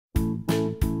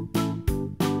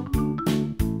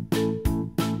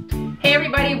Hey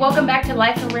everybody, welcome back to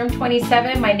Life in Room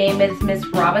 27. My name is Miss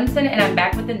Robinson and I'm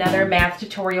back with another math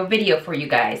tutorial video for you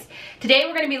guys. Today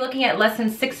we're going to be looking at lesson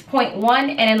 6.1,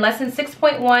 and in lesson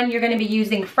 6.1 you're going to be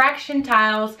using fraction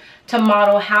tiles to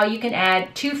model how you can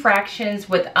add two fractions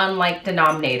with unlike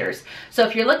denominators. So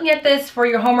if you're looking at this for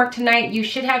your homework tonight, you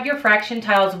should have your fraction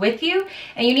tiles with you,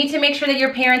 and you need to make sure that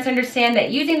your parents understand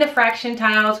that using the fraction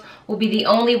tiles will be the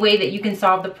only way that you can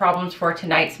solve the problems for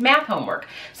tonight's math homework.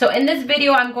 So in this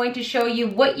video, I'm going to show you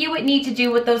what you would need to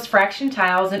do with those fraction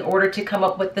tiles in order to come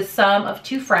up with the sum of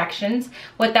two fractions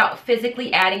without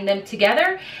physically adding them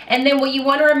together. And then what you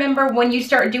want to remember when you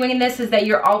start doing this is that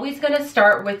you're always going to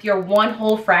start with your one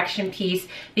whole fraction piece,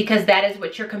 because that is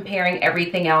what you're comparing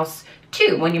everything else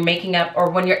to when you're making up or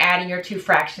when you're adding your two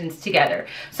fractions together.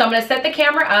 So I'm going to set the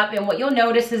camera up, and what you'll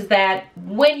notice is that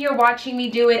when you're watching me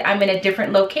do it, I'm in a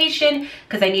different location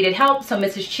because I needed help. So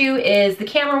Mrs. Chu is the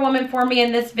camera woman for me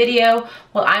in this video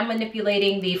while I'm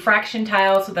manipulating the fraction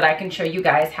tile so that I can show you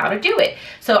guys how to do it.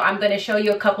 So I'm going to show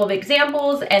you a couple of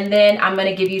examples, and then I'm going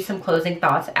to give you some closing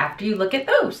thoughts after you look at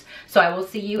those. So I will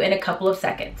see you in a couple of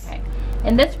seconds. Okay.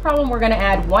 In this problem, we're going to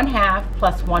add 1/2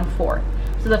 plus 1/4.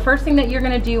 So the first thing that you're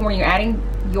going to do when you're adding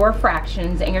your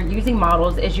fractions and you're using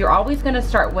models is you're always going to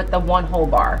start with the one whole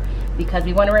bar, because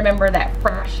we want to remember that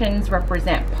fractions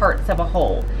represent parts of a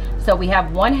whole. So we have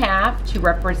 1/2 to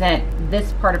represent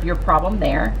this part of your problem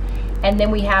there, and then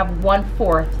we have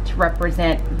 1/4 to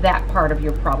represent that part of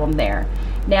your problem there.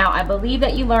 Now, I believe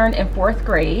that you learned in 4th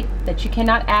grade that you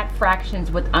cannot add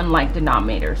fractions with unlike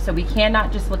denominators. So we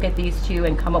cannot just look at these two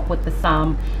and come up with the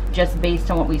sum just based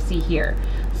on what we see here.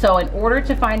 So in order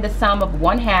to find the sum of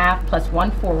 1/2 plus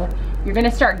 1/4, you're going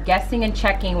to start guessing and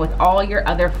checking with all your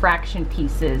other fraction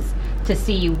pieces to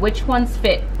see which ones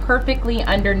fit perfectly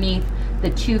underneath the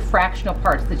two fractional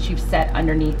parts that you've set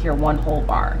underneath your one whole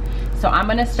bar. So I'm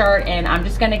going to start, and I'm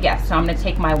just going to guess. So I'm going to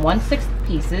take my 1/6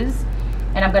 pieces,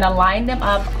 and I'm going to line them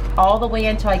up all the way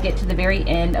until I get to the very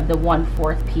end of the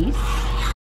 1/4 piece.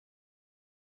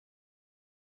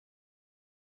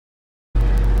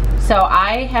 So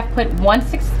I have put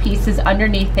 1/6 pieces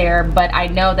underneath there, but I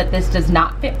know that this does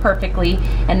not fit perfectly,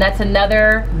 and that's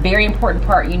another very important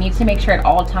part. You need to make sure at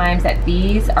all times that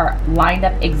these are lined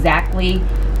up exactly,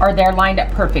 or they're lined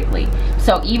up perfectly.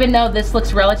 So even though this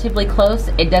looks relatively close,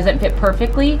 it doesn't fit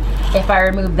perfectly. If I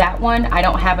remove that one, I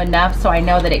don't have enough, so I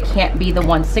know that it can't be the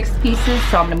 1/6 pieces,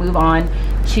 so I'm going to move on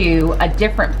to a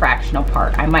different fractional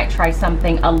part. I might try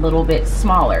something a little bit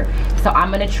smaller. So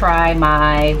I'm going to try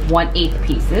my 1/8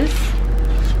 pieces.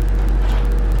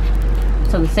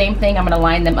 So the same thing, I'm going to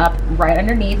line them up right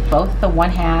underneath both the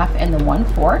 1/2 and the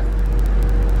 1/4.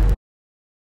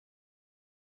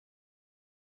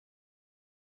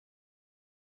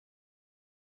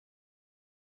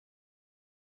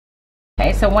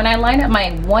 Okay, so when I line up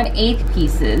my 1/8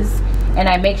 pieces and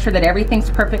I make sure that everything's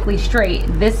perfectly straight,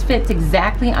 this fits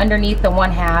exactly underneath the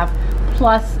 1/2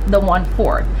 plus the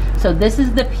 1/4. So this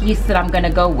is the piece that I'm going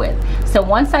to go with. So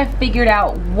once I've figured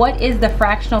out what is the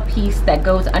fractional piece that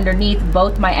goes underneath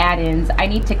both my add-ins, I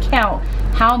need to count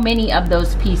how many of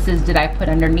those pieces did I put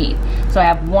underneath. So I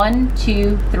have 1,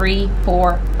 2, 3,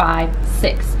 4, 5,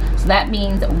 6. So that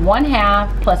means 1/2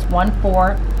 plus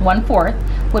 1/4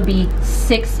 would be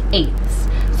 6/8.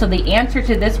 So the answer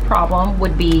to this problem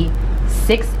would be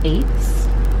 6/8.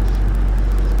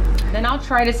 Then I'll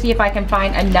try to see if I can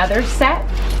find another set.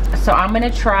 So I'm going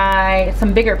to try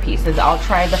some bigger pieces. I'll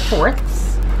try the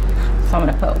 4ths. So I'm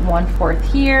going to put 1/4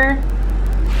 here,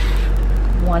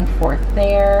 1/4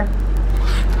 there,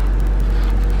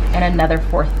 and another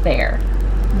 4th there.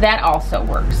 That also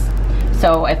works.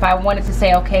 So if I wanted to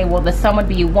say, okay, well the sum would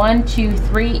be 1, 2,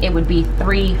 3, it would be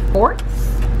 3/4.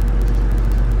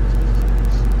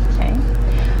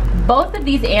 Both of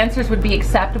these answers would be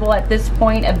acceptable at this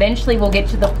point. Eventually we'll get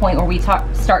to the point where we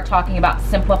start talking about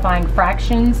simplifying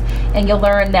fractions, and you'll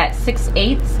learn that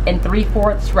 6/8 and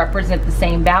 3/4 represent the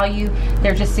same value.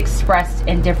 They're just expressed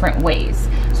in different ways.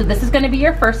 So this is going to be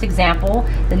your first example.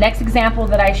 The next example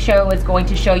that I show is going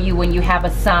to show you when you have a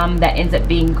sum that ends up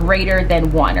being greater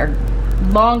than 1 or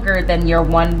longer than your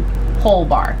one whole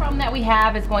bar. The problem that we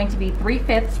have is going to be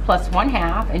 3/5 plus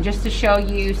 1/2, and just to show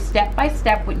you step by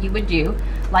step what you would do,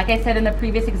 like I said in the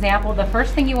previous example, the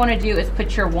first thing you want to do is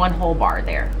put your one whole bar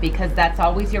there, because that's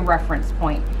always your reference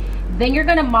point. Then you're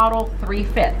going to model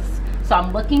 3/5. So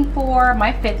I'm looking for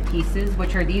my 5th pieces,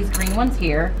 which are these green ones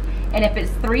here, and if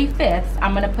it's 3/5,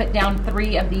 I'm going to put down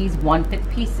 3 of these 1/5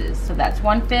 pieces. So that's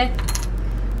 1/5,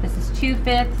 this is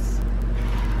 2/5,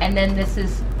 and then this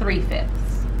is 3/5.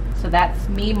 So that's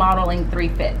me modeling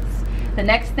 3/5. The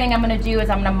next thing I'm going to do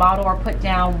is I'm going to model or put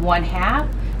down 1/2.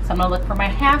 So I'm going to look for my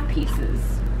half pieces.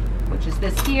 which is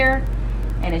this here,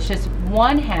 and it's just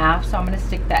 1/2, so I'm going to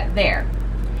stick that there.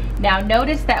 Now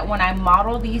notice that when I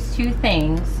model these two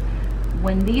things,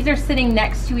 when these are sitting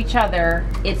next to each other,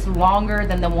 it's longer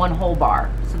than the 1 whole bar.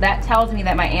 So that tells me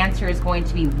that my answer is going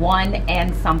to be 1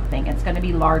 and something. It's going to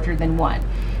be larger than 1.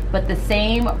 But the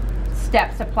same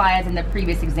steps apply as in the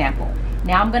previous example.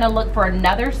 Now I'm going to look for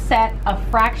another set of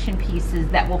fraction pieces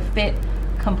that will fit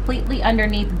completely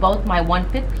underneath both my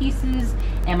 1/5 pieces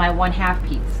and my 1/2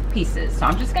 pieces. So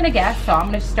I'm just going to guess. So I'm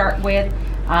going to start with,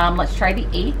 let's try the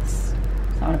 8ths.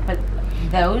 So I'm going to put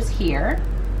those here.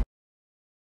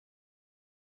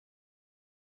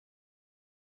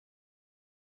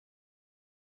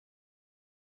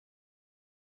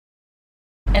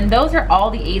 And those are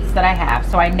all the 8ths that I have.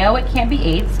 So I know it can't be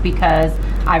 8ths because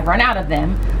I've run out of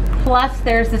them. Plus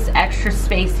there's this extra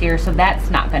space here, so that's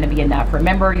not going to be enough.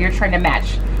 Remember, you're trying to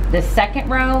match the second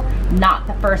row, not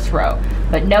the first row.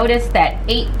 But notice that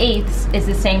 8/8 is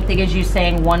the same thing as you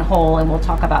saying 1 whole, and we'll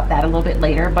talk about that a little bit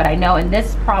later. But I know in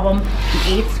this problem,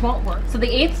 the 8ths won't work. So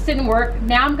the 8ths didn't work.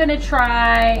 Now I'm going to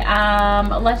try,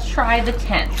 let's try the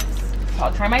 10ths. So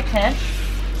I'll try my 10ths.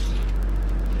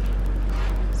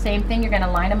 Same thing, you're going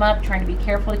to line them up, trying to be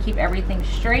careful to keep everything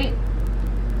straight.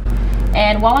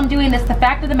 And while I'm doing this, the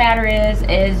fact of the matter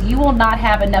is you will not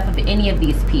have enough of any of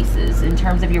these pieces in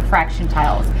terms of your fraction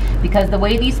tiles, because the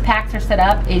way these packs are set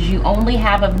up is you only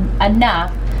have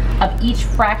enough of each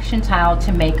fraction tile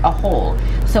to make a whole.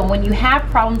 So when you have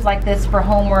problems like this for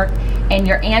homework and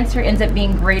your answer ends up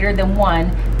being greater than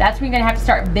 1, that's when you're going to have to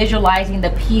start visualizing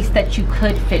the piece that you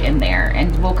could fit in there.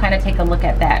 And we'll kind of take a look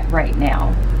at that right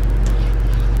now.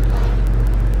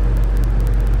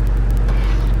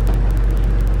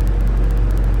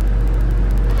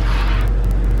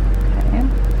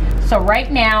 So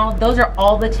right now, those are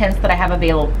all the 10ths that I have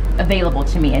available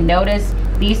to me. And notice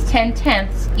these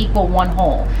 10/10ths equal 1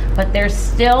 whole, but there's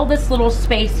still this little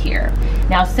space here.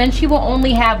 Now, since you will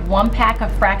only have 1 pack of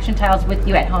fraction tiles with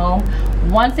you at home,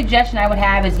 one suggestion I would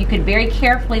have is you could very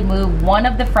carefully move one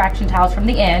of the fraction tiles from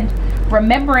the end,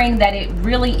 remembering that it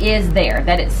really is there,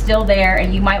 that it's still there,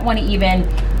 and you might want to even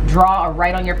draw or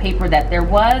write on your paper that there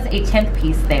was a 10th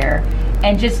piece there,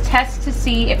 and just test to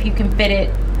see if you can fit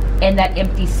it in that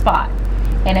empty spot.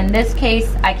 And in this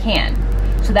case, I can.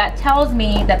 So that tells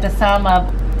me that the sum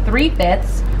of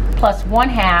 3/5 plus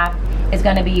 1/2 is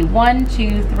going to be 1,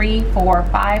 2, 3, 4,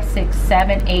 5, 6,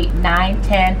 7, 8, 9,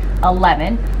 10,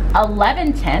 11.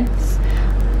 11/10ths.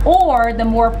 Or the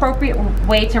more appropriate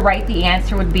way to write the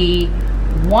answer would be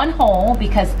 1 whole,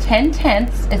 because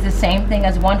 10/10ths is the same thing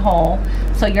as 1 whole.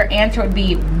 So your answer would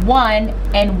be 1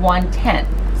 and 1/10.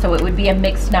 So it would be a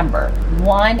mixed number,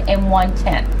 1 and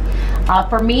 1/10.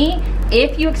 For me,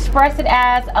 if you express it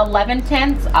as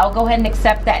 11/10ths, I'll go ahead and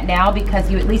accept that now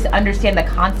because you at least understand the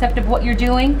concept of what you're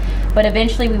doing. But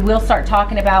eventually we will start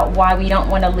talking about why we don't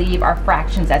want to leave our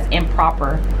fractions as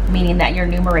improper, meaning that your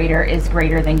numerator is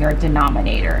greater than your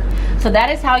denominator. So that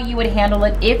is how you would handle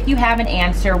it if you have an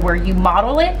answer where you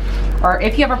model it, or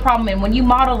if you have a problem and when you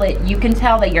model it, you can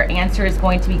tell that your answer is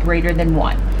going to be greater than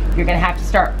 1. You're going to have to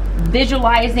start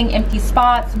visualizing empty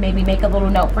spots, maybe make a little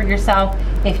note for yourself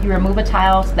if you remove a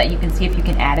tile so that you can see if you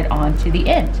can add it on to the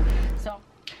end.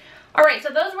 All right, so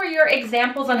those were your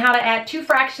examples on how to add 2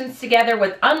 fractions together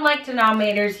with unlike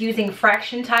denominators using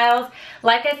fraction tiles.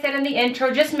 Like I said in the intro,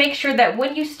 just make sure that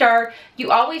when you start,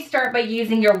 you always start by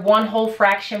using your 1 whole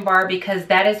fraction bar, because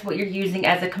that is what you're using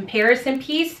as a comparison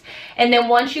piece. And then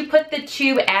once you put the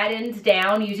 2 add-ins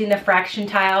down using the fraction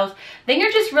tiles, then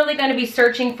you're just really going to be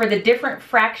searching for the different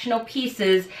fractional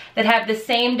pieces that have the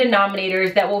same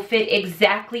denominators that will fit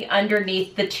exactly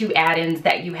underneath the 2 add-ins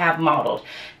that you have modeled.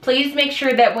 Please make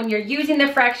sure that when you're using the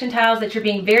fraction tiles that you're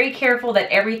being very careful that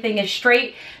everything is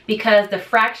straight, because the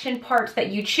fraction parts that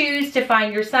you choose to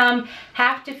find your sum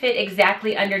have to fit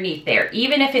exactly underneath there.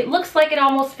 Even if it looks like it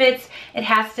almost fits, it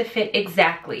has to fit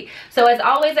exactly. So as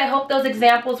always, I hope those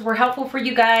examples were helpful for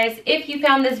you guys. If you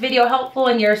found this video helpful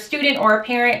and you're a student or a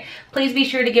parent, please be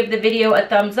sure to give the video a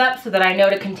thumbs up so that I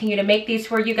know to continue to make these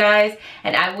for you guys,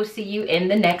 and I will see you in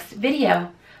the next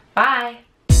video. Bye.